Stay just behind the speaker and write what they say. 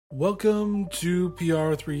Welcome to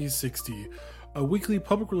PR 360, a weekly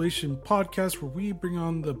public relation podcast where we bring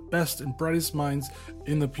on the best and brightest minds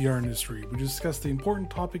in the PR industry. We discuss the important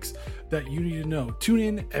topics that you need to know. Tune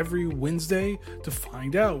in every Wednesday to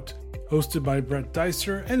find out. Hosted by Brett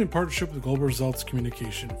Dicer and in partnership with Global Results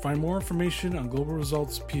Communication. Find more information on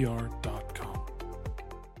globalresultspr.com.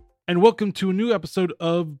 And welcome to a new episode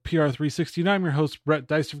of PR 360. And I'm your host, Brett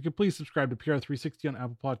Dicer. If you could please subscribe to PR 360 on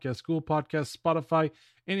Apple Podcasts, Google Podcasts, Spotify,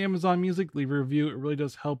 and Amazon Music. Leave a review. It really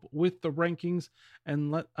does help with the rankings and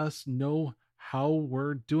let us know how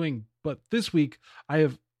we're doing. But this week, I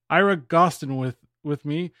have Ira Gostin with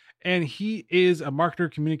me, and he is a marketer,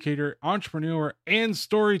 communicator, entrepreneur, and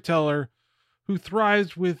storyteller who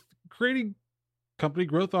thrives with creating company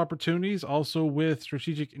growth opportunities, also with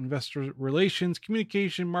strategic investor relations,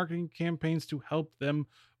 communication, marketing campaigns to help them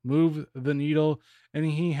move the needle. And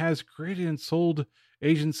he has created and sold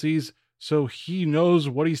agencies, so he knows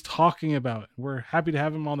what he's talking about. We're happy to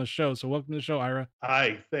have him on the show. So welcome to the show, Ira.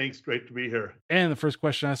 Hi, thanks. Great to be here. And the first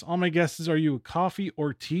question I ask all my guests is, are you a coffee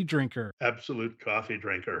or tea drinker? Absolute coffee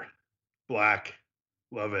drinker. Black.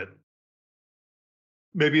 Love it.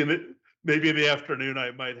 Maybe in the afternoon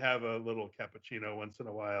I might have a little cappuccino once in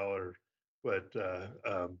a while, but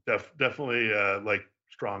definitely like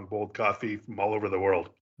strong, bold coffee from all over the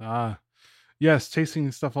world. Yes,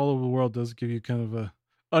 tasting stuff all over the world does give you kind of a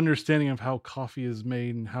understanding of how coffee is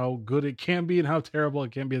made and how good it can be and how terrible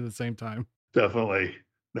it can be at the same time. Definitely.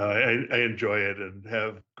 No, I enjoy it and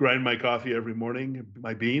grind my coffee every morning,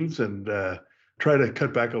 my beans, and try to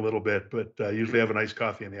cut back a little bit, but usually have a nice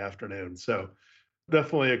coffee in the afternoon. So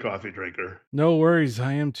definitely a coffee drinker. No worries.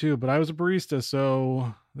 I am too, but I was a barista,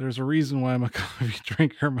 so there's a reason why I'm a coffee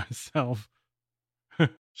drinker myself.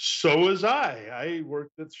 So was I. I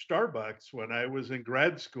worked at Starbucks when I was in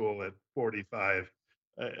grad school at 45.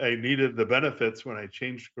 I needed the benefits when I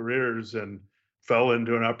changed careers and fell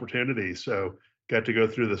into an opportunity. So got to go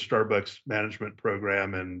through the Starbucks management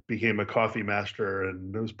program and became a coffee master.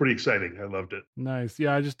 And it was pretty exciting. I loved it. Nice.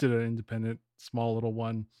 Yeah, I just did an independent, small little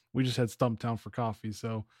one. We just had Stumptown for coffee.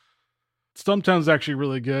 So Stumptown's actually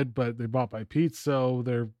really good, but they're bought by Pete's. So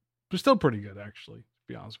they're still pretty good, actually, to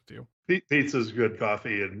be honest with you. Pete's is good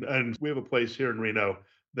coffee. And we have a place here in Reno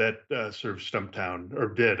that serves Stumptown, or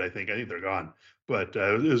did, I think. I think they're gone. But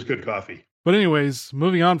it was good coffee. But anyways,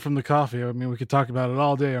 moving on from the coffee, I mean, we could talk about it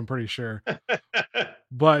all day, I'm pretty sure.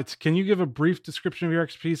 But can you give a brief description of your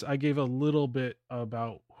expertise? I gave a little bit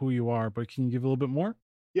about who you are, but can you give a little bit more?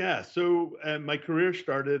 Yeah, so my career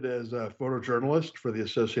started as a photojournalist for the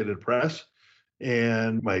Associated Press,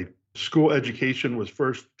 and my school education was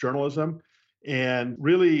first journalism, and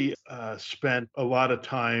really spent a lot of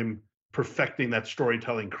time perfecting that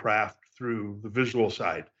storytelling craft through the visual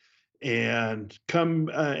side. And come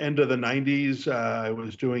end of the 90s, I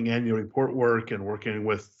was doing annual report work and working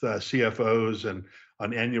with CFOs and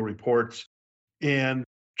on annual reports. And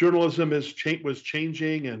journalism was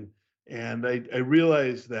changing, and I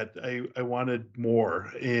realized that I wanted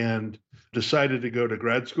more and decided to go to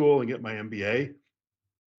grad school and get my MBA.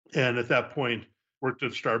 And at that point, worked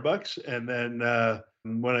at Starbucks. And then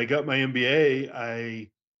when I got my MBA, I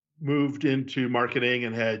moved into marketing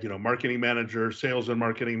and had, marketing manager, sales and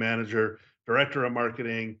marketing manager, director of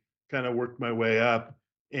marketing, kind of worked my way up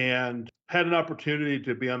and had an opportunity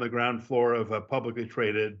to be on the ground floor of a publicly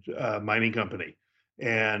traded mining company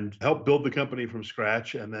and helped build the company from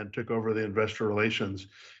scratch, and then took over the investor relations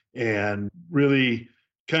and really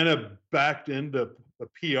kind of backed into the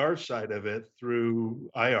PR side of it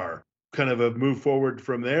through IR. Kind of a move forward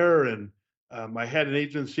from there. And I had an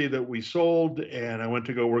agency that we sold, and I went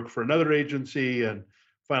to go work for another agency, and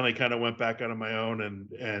finally kind of went back out on my own.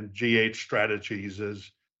 And GH Strategies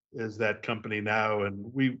is that company now.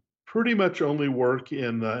 And we pretty much only work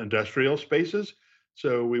in the industrial spaces.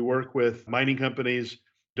 So we work with mining companies,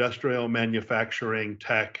 industrial, manufacturing,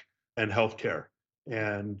 tech, and healthcare.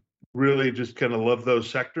 And really just kind of love those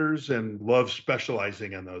sectors and love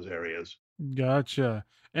specializing in those areas. Gotcha.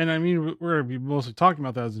 And I mean, we're going to be mostly talking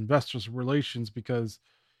about that as investors relations, because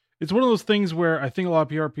it's one of those things where I think a lot of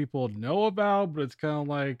PR people know about, but it's kind of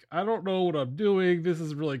like, I don't know what I'm doing. This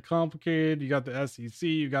is really complicated. You got the SEC,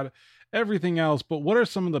 you got everything else. But what are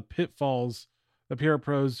some of the pitfalls that PR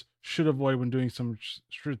pros should avoid when doing some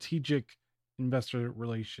strategic investor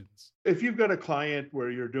relations? If you've got a client where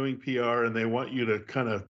you're doing PR and they want you to kind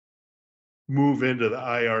of move into the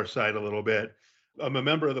IR side a little bit, I'm a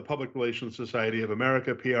member of the Public Relations Society of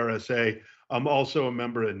America, PRSA. I'm also a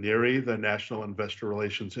member of NIRI, the National Investor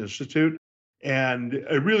Relations Institute. And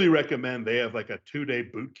I really recommend, they have like a 2-day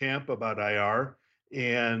boot camp about IR.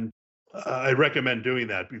 And I recommend doing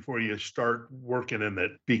that before you start working in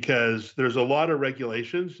it because there's a lot of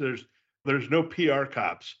regulations. There's no PR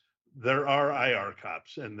cops. There are IR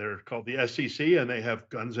cops, and they're called the SEC, and they have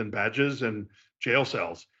guns and badges and jail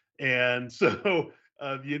cells. And so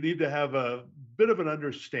you need to have a bit of an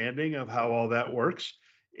understanding of how all that works.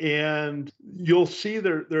 And you'll see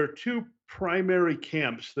there are two primary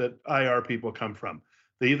camps that IR people come from.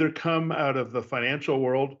 They either come out of the financial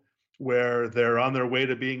world where they're on their way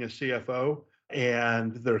to being a CFO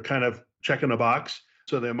and they're kind of checking a box.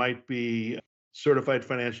 So they might be certified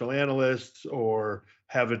financial analysts or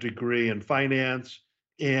have a degree in finance.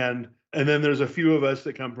 And then there's a few of us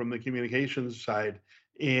that come from the communications side.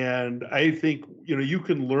 And I think, you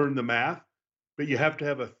can learn the math, but you have to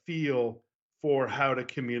have a feel for how to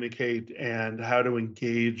communicate and how to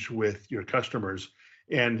engage with your customers.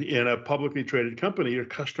 And in a publicly traded company, your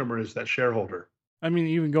customer is that shareholder. I mean,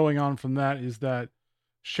 even going on from that is that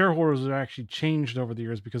shareholders have actually changed over the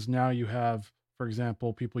years because now you have, for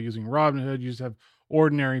example, people using Robinhood, you just have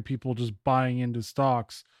ordinary people just buying into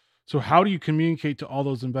stocks. So how do you communicate to all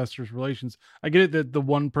those investors' relations? I get it that the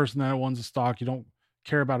one person that owns a stock you don't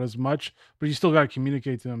care about as much, but you still got to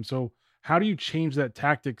communicate to them. So how do you change that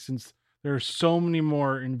tactic since there are so many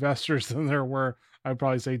more investors than there were, I'd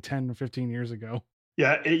probably say 10 or 15 years ago?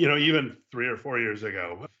 Yeah, even 3 or 4 years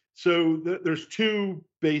ago. So there's two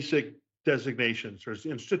basic designations. There's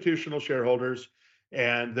institutional shareholders,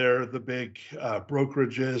 and they're the big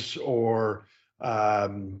brokerages, or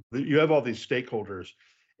you have all these stakeholders,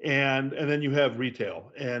 and then you have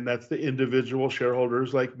retail, and that's the individual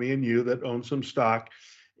shareholders like me and you that own some stock,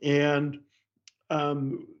 and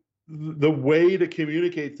um, the way to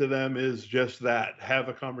communicate to them is just that: have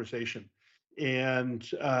a conversation, and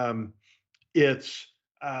it's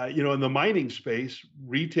in the mining space,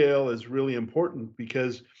 retail is really important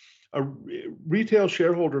because a retail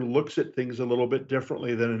shareholder looks at things a little bit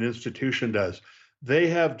differently than an institution does. They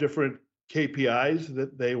have different KPIs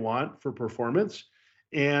that they want for performance.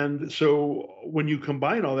 And so when you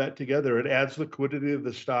combine all that together, it adds liquidity of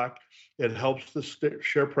the stock, it helps the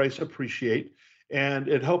share price appreciate, and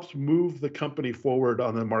it helps move the company forward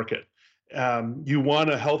on the market. You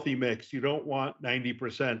want a healthy mix. You don't want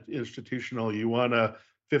 90% institutional. You want a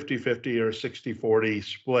 50-50 or 60-40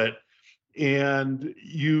 split. And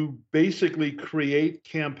you basically create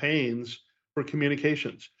campaigns for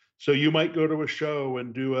communications. So you might go to a show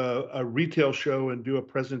and do a retail show and do a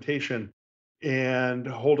presentation and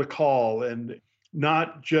hold a call, and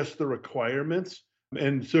not just the requirements.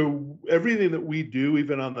 And so everything that we do,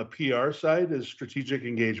 even on the PR side, is strategic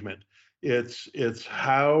engagement. It's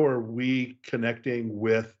how are we connecting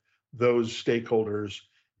with those stakeholders.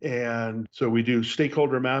 And so we do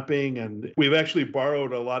stakeholder mapping, and we've actually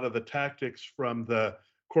borrowed a lot of the tactics from the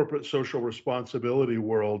corporate social responsibility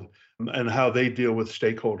world and how they deal with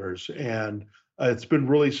stakeholders. And it's been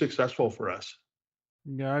really successful for us.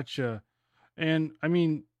 Gotcha. And I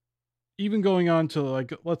mean, even going on to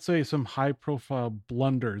like, let's say some high profile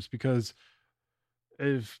blunders, because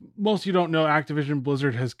if most of you don't know, Activision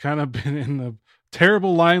Blizzard has kind of been in the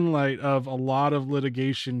terrible limelight of a lot of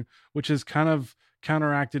litigation, which has kind of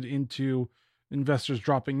counteracted into investors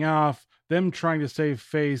dropping off, them trying to save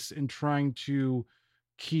face and trying to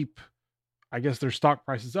keep, I guess, their stock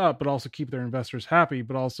prices up, but also keep their investors happy,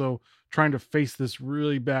 but also trying to face this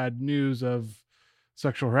really bad news of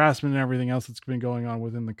sexual harassment and everything else that's been going on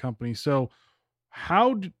within the company. So,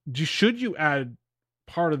 should you add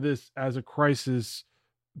part of this as a crisis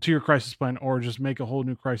to your crisis plan, or just make a whole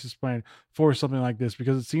new crisis plan for something like this?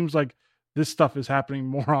 Because it seems like this stuff is happening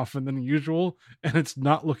more often than usual, and it's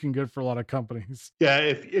not looking good for a lot of companies. Yeah,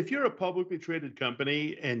 if you're a publicly traded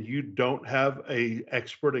company and you don't have a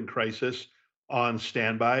expert in crisis on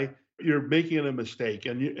standby, you're making a mistake,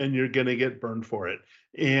 and you're going to get burned for it.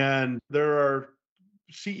 And there are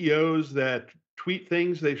CEOs that tweet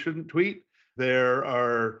things they shouldn't tweet. There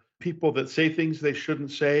are people that say things they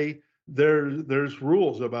shouldn't say. There's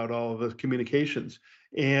rules about all of the communications,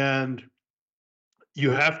 and you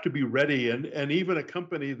have to be ready. And even a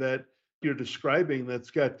company that you're describing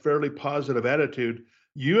that's got fairly positive attitude,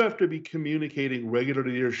 you have to be communicating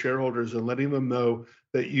regularly to your shareholders and letting them know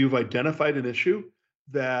that you've identified an issue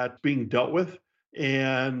that's being dealt with,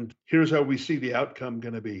 and here's how we see the outcome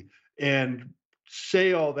going to be. And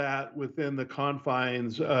say all that within the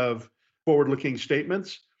confines of forward-looking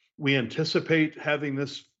statements. We anticipate having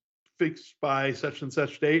this fixed by such and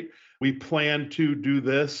such date. We plan to do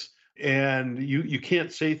this, and you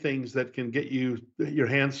can't say things that can get your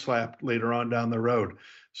hands slapped later on down the road.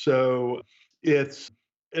 So it's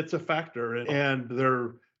a factor, and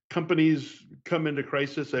they're companies come into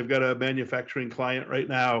crisis. I've got a manufacturing client right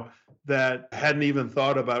now that hadn't even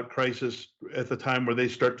thought about crisis at the time where they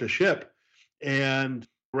start to ship. And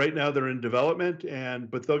right now they're in development,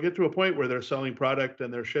 but they'll get to a point where they're selling product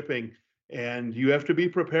and they're shipping. And you have to be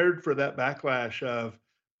prepared for that backlash of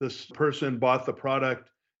this person bought the product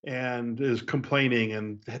and is complaining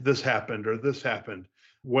and this happened or this happened.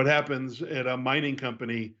 What happens at a mining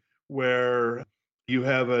company where you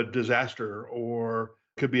have a disaster, or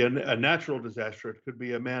it could be a natural disaster, it could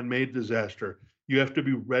be a man-made disaster. You have to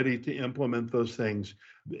be ready to implement those things.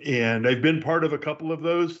 And I've been part of a couple of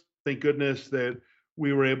those. Thank goodness that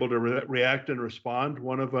we were able to react and respond.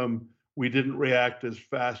 One of them, we didn't react as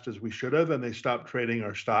fast as we should have, and they stopped trading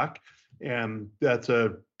our stock. And that's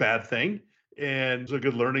a bad thing. And it's a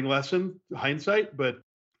good learning lesson, hindsight, but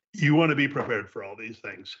you want to be prepared for all these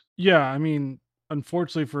things. Yeah, I mean,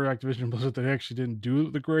 unfortunately for Activision Blizzard, they actually didn't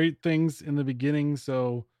do the great things in the beginning.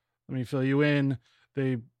 So let me fill you in.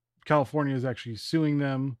 California is actually suing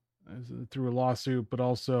them through a lawsuit, but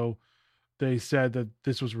also they said that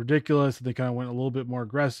this was ridiculous. They kind of went a little bit more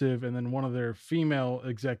aggressive. And then one of their female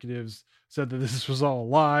executives said that this was all a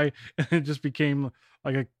lie. And it just became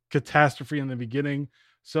like a catastrophe in the beginning.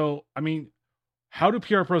 So, I mean, how do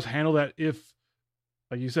PR pros handle that if,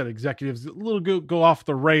 like you said, executives a little go off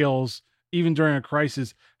the rails even during a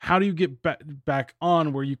crisis? How do you get back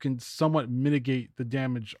on where you can somewhat mitigate the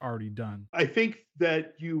damage already done? I think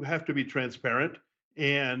that you have to be transparent,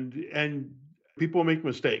 and people make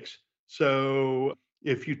mistakes. So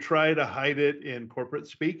if you try to hide it in corporate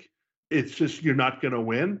speak, it's just, you're not going to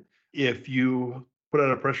win. If you put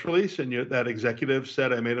out a press release and that executive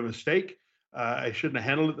said, I made a mistake, I shouldn't have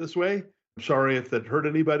handled it this way. I'm sorry if that hurt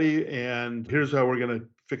anybody, and here's how we're going to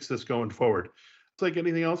fix this going forward. It's like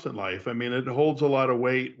anything else in life. I mean, it holds a lot of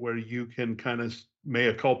weight where you can kind of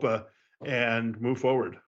mea culpa and move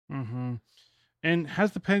forward. Mm-hmm. And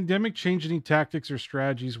has the pandemic changed any tactics or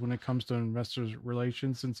strategies when it comes to investors'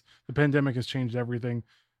 relations? Since the pandemic has changed everything.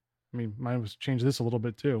 I mean, mine was changed this a little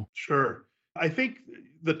bit too. Sure. I think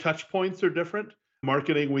the touch points are different.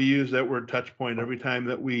 Marketing, we use that word touch point every time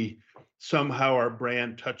that we somehow our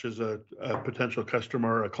brand touches a potential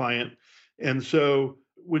customer or a client. And so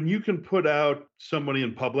when you can put out somebody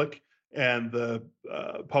in public and the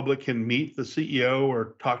public can meet the CEO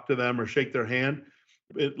or talk to them or shake their hand,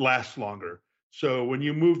 it lasts longer. So when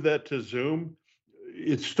you move that to Zoom,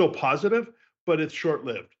 it's still positive, but it's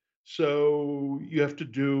short-lived. So you have to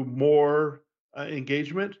do more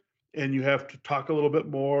engagement, and you have to talk a little bit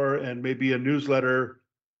more, and maybe a newsletter,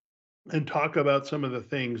 and talk about some of the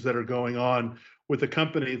things that are going on with the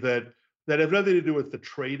company that have nothing to do with the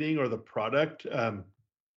trading or the product.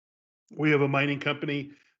 We have a mining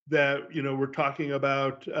company that, we're talking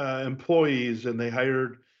about employees, and they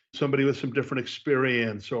hired somebody with some different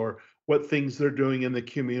experience, or what things they're doing in the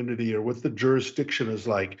community, or what the jurisdiction is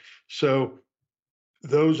like. So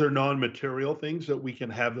those are non-material things that we can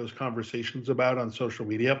have those conversations about on social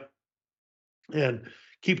media, and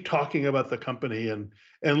keep talking about the company, and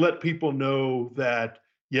let people know that,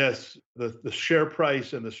 yes, the share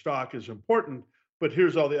price and the stock is important, but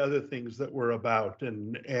here's all the other things that we're about,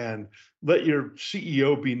 and let your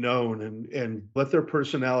CEO be known, and let their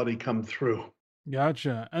personality come through.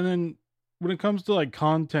 Gotcha. And then when it comes to like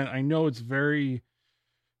content, I know it's very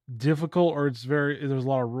difficult, or there's a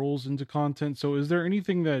lot of rules into content. So is there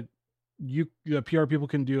anything that the PR people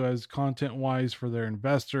can do as content wise for their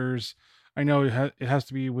investors? I know it has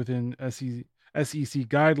to be within SEC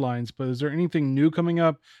guidelines, but is there anything new coming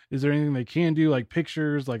up? Is there anything they can do, like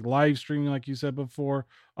pictures, like live streaming, like you said before,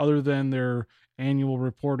 other than their annual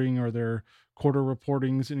reporting or their quarter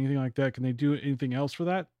reportings, anything like that? Can they do anything else for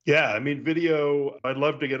that? Yeah, I mean, video, I'd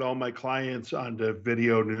love to get all my clients onto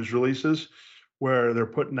video news releases where they're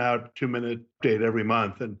putting out 2-minute update every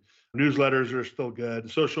month, and newsletters are still good.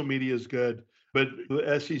 Social media is good, but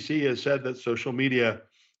the SEC has said that social media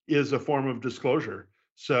is a form of disclosure.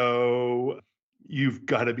 So you've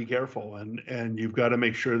got to be careful, and you've got to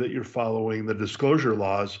make sure that you're following the disclosure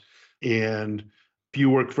laws. And if you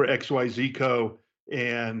work for XYZ Co.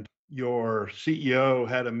 and your CEO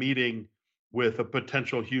had a meeting with a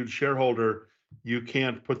potential huge shareholder, you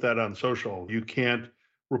can't put that on social. You can't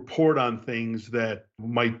report on things that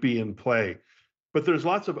might be in play. But there's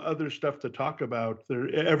lots of other stuff to talk about.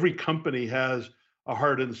 Every company has a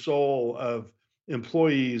heart and soul of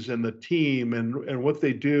employees and the team, and what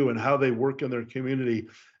they do and how they work in their community.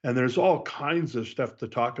 And there's all kinds of stuff to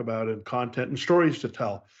talk about, and content and stories to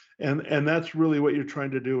tell. And that's really what you're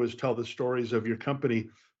trying to do, is tell the stories of your company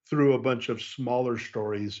through a bunch of smaller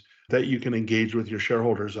stories that you can engage with your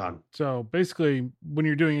shareholders on. So basically, when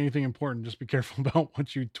you're doing anything important, just be careful about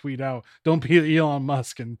what you tweet out. Don't be Elon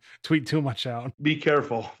Musk and tweet too much out. Be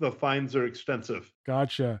careful, the fines are extensive.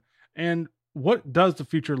 Gotcha. And what does the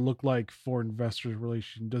future look like for investors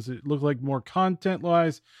relation? Does it look like more content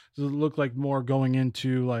wise? Does it look like more going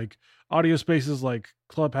into like audio spaces like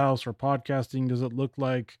Clubhouse or podcasting? Does it look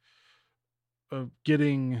like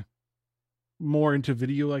getting more into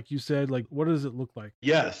video, like you said? Like, what does it look like?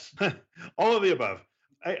 Yes, all of the above.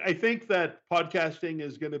 I think that podcasting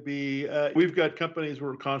is going to be, we've got companies who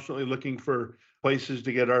are constantly looking for places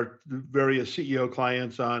to get our various CEO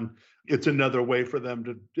clients on. It's another way for them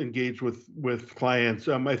to engage with clients.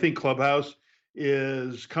 I think Clubhouse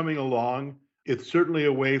is coming along. It's certainly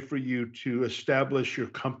a way for you to establish your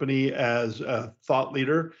company as a thought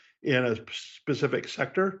leader in a specific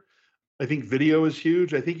sector. I think video is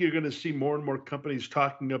huge. I think you're going to see more and more companies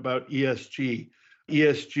talking about ESG.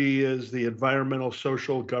 ESG is the environmental,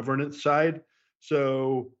 social, governance side.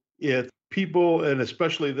 So if people, and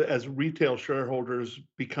especially as retail shareholders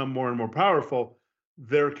become more and more powerful,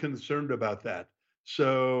 they're concerned about that.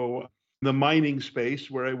 So the mining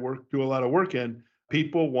space where do a lot of work in,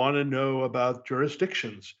 people want to know about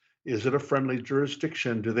jurisdictions. Is it a friendly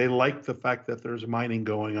jurisdiction? Do they like the fact that there's mining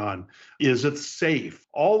going on? Is it safe?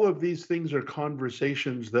 All of these things are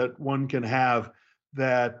conversations that one can have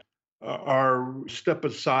that are step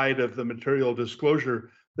aside of the material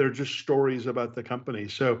disclosure. They're just stories about the company.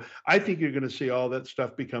 So I think you're going to see all that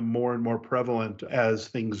stuff become more and more prevalent as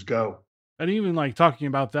things go. And even like talking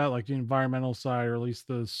about that, like the environmental side, or at least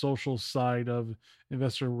the social side of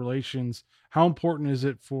investor relations, how important is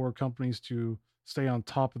it for companies to stay on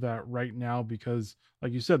top of that right now? Because,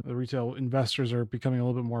 like you said, the retail investors are becoming a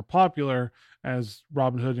little bit more popular as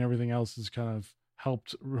Robinhood and everything else has kind of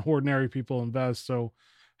helped ordinary people invest. So,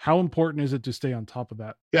 how important is it to stay on top of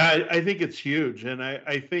that? Yeah, I think it's huge. And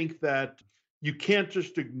I think that you can't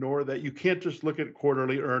just ignore that. You can't just look at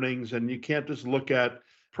quarterly earnings and you can't just look at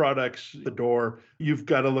products at the door. You've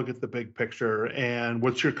got to look at the big picture and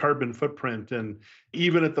what's your carbon footprint. And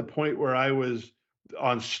even at the point where I was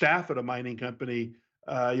on staff at a mining company,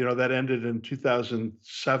 that ended in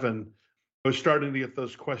 2007, I was starting to get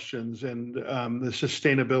those questions and the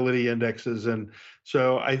sustainability indexes. And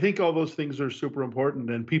so I think all those things are super important.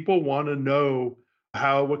 And people want to know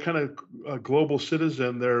what kind of global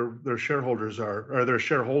citizen their shareholders are or their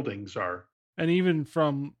shareholdings are. And even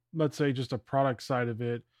from, let's say, just a product side of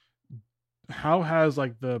it, how has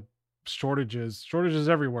like the shortages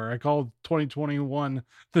everywhere? I call 2021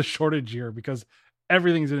 the shortage year because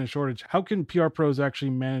everything's in a shortage. How can PR pros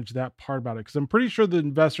actually manage that part about it? Because I'm pretty sure the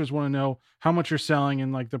investors want to know how much you're selling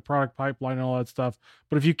and like the product pipeline and all that stuff.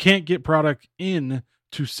 But if you can't get product in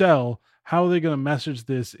to sell, how are they going to message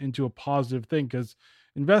this into a positive thing? Because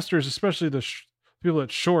investors, especially the people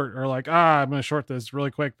that short, are like, I'm going to short this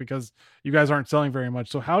really quick because you guys aren't selling very much.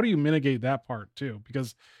 So how do you mitigate that part too?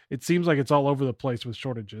 Because it seems like it's all over the place with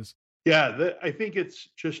shortages. Yeah, I think it's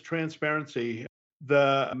just transparency.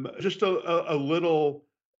 The just a little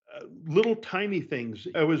tiny things.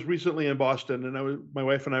 I was recently in Boston, and my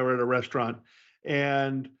wife and I were at a restaurant,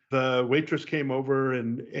 and the waitress came over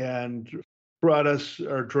and brought us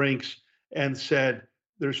our drinks and said,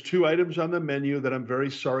 "There's two items on the menu that I'm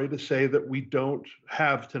very sorry to say that we don't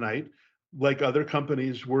have tonight. Like other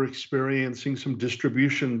companies, we're experiencing some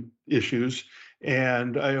distribution issues,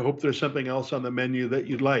 and I hope there's something else on the menu that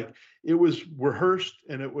you'd like." It was rehearsed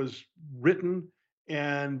and it was written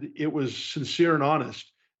and it was sincere and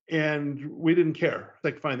honest. And we didn't care.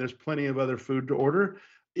 Like, fine, there's plenty of other food to order.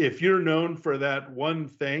 If you're known for that one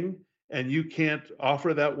thing and you can't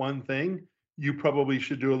offer that one thing, you probably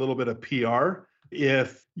should do a little bit of PR.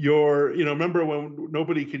 If remember when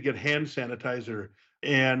nobody could get hand sanitizer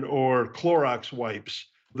or Clorox wipes,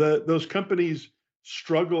 those companies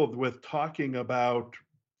struggled with talking about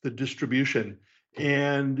the distribution.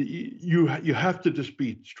 And you have to just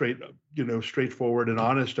be straightforward and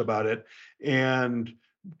honest about it, and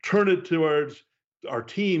turn it towards our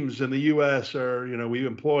teams in the U.S. We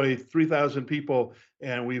employ 3,000 people,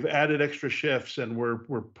 and we've added extra shifts, and we're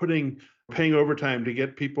paying overtime to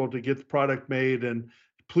get people to get the product made. And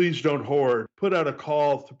please don't hoard. Put out a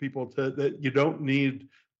call to people that you don't need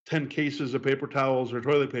 10 cases of paper towels or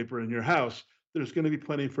toilet paper in your house. There's going to be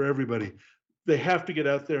plenty for everybody. They have to get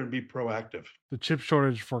out there and be proactive. The chip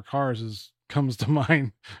shortage for cars comes to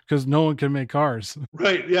mind because no one can make cars.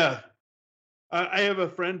 Right. Yeah. I have a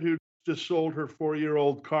friend who just sold her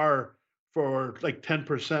 4-year-old car for like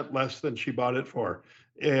 10% less than she bought it for.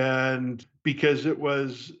 And because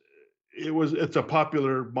it's a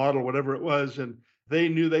popular model, whatever it was. And they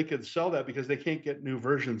knew they could sell that because they can't get new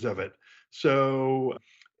versions of it. So,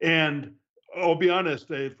 and I'll be honest,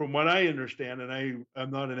 from what I understand, and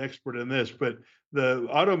I'm not an expert in this, but the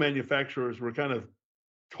auto manufacturers were kind of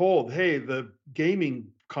told, hey, the gaming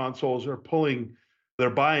consoles are they're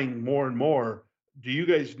buying more and more. Do you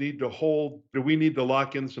guys need to do we need to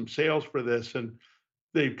lock in some sales for this? And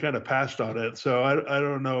they kind of passed on it. So I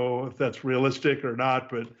don't know if that's realistic or not,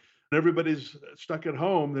 but everybody's stuck at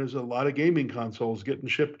home. There's a lot of gaming consoles getting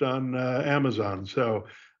shipped on Amazon. So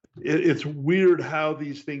it's weird how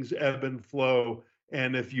these things ebb and flow.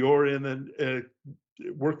 And if you're in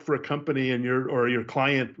work for a company and your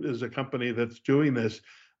client is a company that's doing this,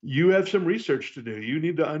 you have some research to do. You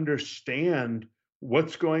need to understand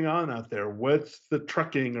what's going on out there. What's the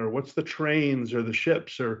trucking, or what's the trains or the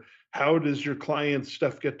ships, or how does your client's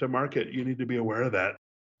stuff get to market? You need to be aware of that.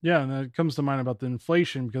 Yeah, and that comes to mind about the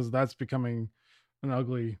inflation, because that's becoming an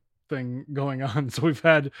ugly thing going on. So we've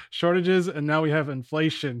had shortages, and now we have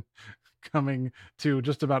inflation coming to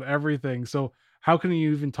just about everything. So how can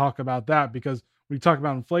you even talk about that? Because when you talk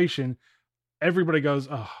about inflation, everybody goes,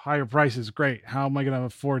 oh, higher prices, great. How am I going to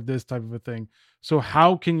afford this type of a thing? So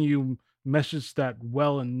how can you message that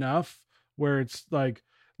well enough where it's like,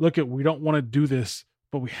 look, we don't want to do this,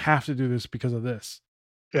 but we have to do this because of this?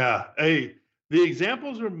 Yeah. Hey, the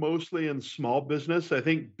examples are mostly in small business. I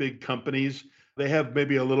think big companies, they have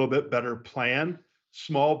maybe a little bit better plan.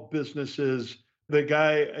 Small businesses, the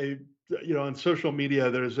guy, on social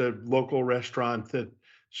media, there's a local restaurant that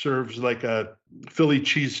serves like a Philly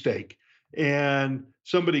cheesesteak. And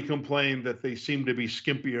somebody complained that they seem to be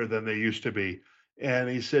skimpier than they used to be. And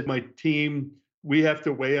he said, my team, we have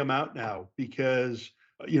to weigh them out now because,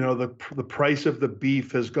 the price of the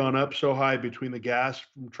beef has gone up so high between the gas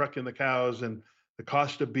from trucking the cows and the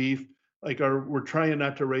cost of beef. We're trying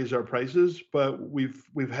not to raise our prices, but we've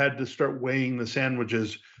had to start weighing the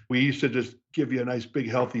sandwiches. We used to just give you a nice big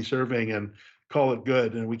healthy serving and call it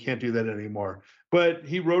good, and we can't do that anymore. But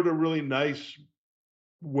he wrote a really nice,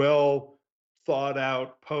 well thought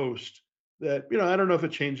out post that, I don't know if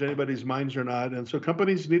it changed anybody's minds or not. And so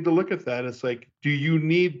companies need to look at that. It's like, do you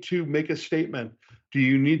need to make a statement? Do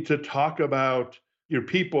you need to talk about your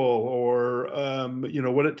people, or,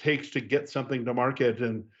 what it takes to get something to market,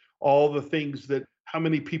 and all the things that, how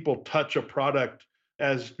many people touch a product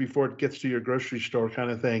before it gets to your grocery store kind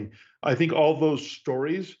of thing. I think all those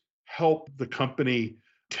stories help the company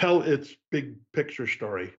tell its big picture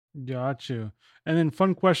story. Got you. And then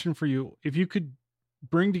fun question for you. If you could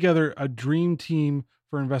bring together a dream team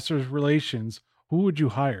for investor relations, who would you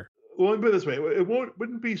hire? Well, let me put it this way. It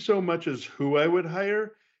wouldn't be so much as who I would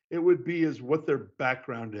hire. It would be as what their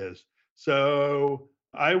background is. So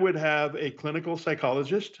I would have a clinical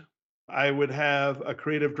psychologist. I would have a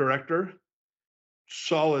creative director,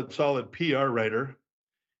 solid PR writer,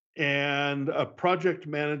 and a project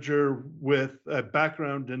manager with a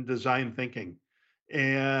background in design thinking.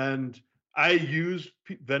 And I use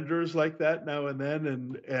vendors like that now and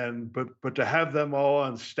then, but to have them all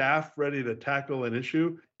on staff ready to tackle an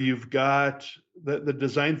issue, you've got the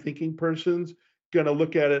design thinking person's going to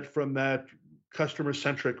look at it from that customer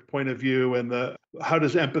centric point of view, and how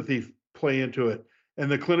does empathy play into it? And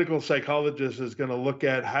the clinical psychologist is going to look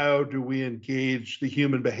at how do we engage the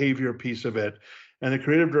human behavior piece of it. And the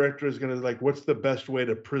creative director is going to what's the best way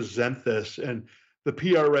to present this? And the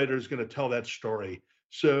PR writer is going to tell that story.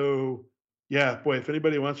 So yeah, boy, if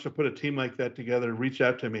anybody wants to put a team like that together, reach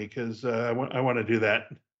out to me, because I want to do that.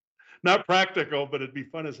 Not practical, but it'd be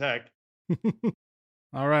fun as heck.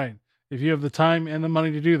 All right. If you have the time and the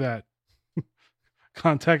money to do that,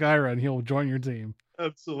 contact Ira and he'll join your team.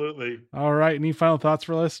 Absolutely. All right. Any final thoughts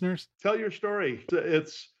for listeners? Tell your story.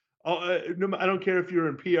 I don't care if you're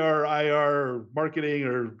in PR, IR, or marketing,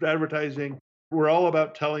 or advertising. We're all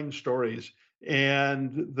about telling stories.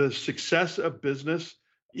 And the success of business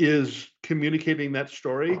is communicating that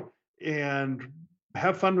story, and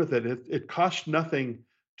have fun with it. It costs nothing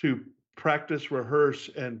to practice, rehearse,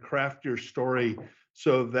 and craft your story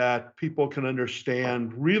so that people can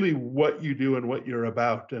understand really what you do and what you're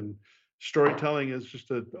about. And storytelling is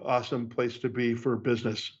just an awesome place to be for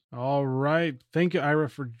business. All right. Thank you, Ira,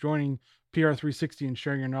 for joining PR360 and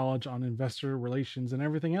sharing your knowledge on investor relations and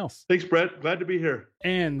everything else. Thanks, Brett. Glad to be here.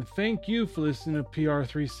 And thank you for listening to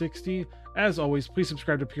PR360. As always, please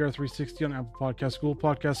subscribe to PR360 on Apple Podcasts, Google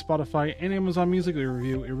Podcasts, Spotify, and Amazon Music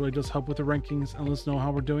review. It really does help with the rankings and let us know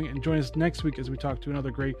how we're doing. And join us next week as we talk to another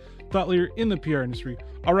great thought leader in the PR industry.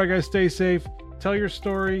 All right, guys, stay safe. Tell your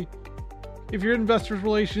story. If you're in investors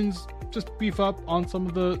relations, just beef up on some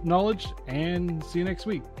of the knowledge, and see you next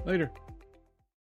week. Later.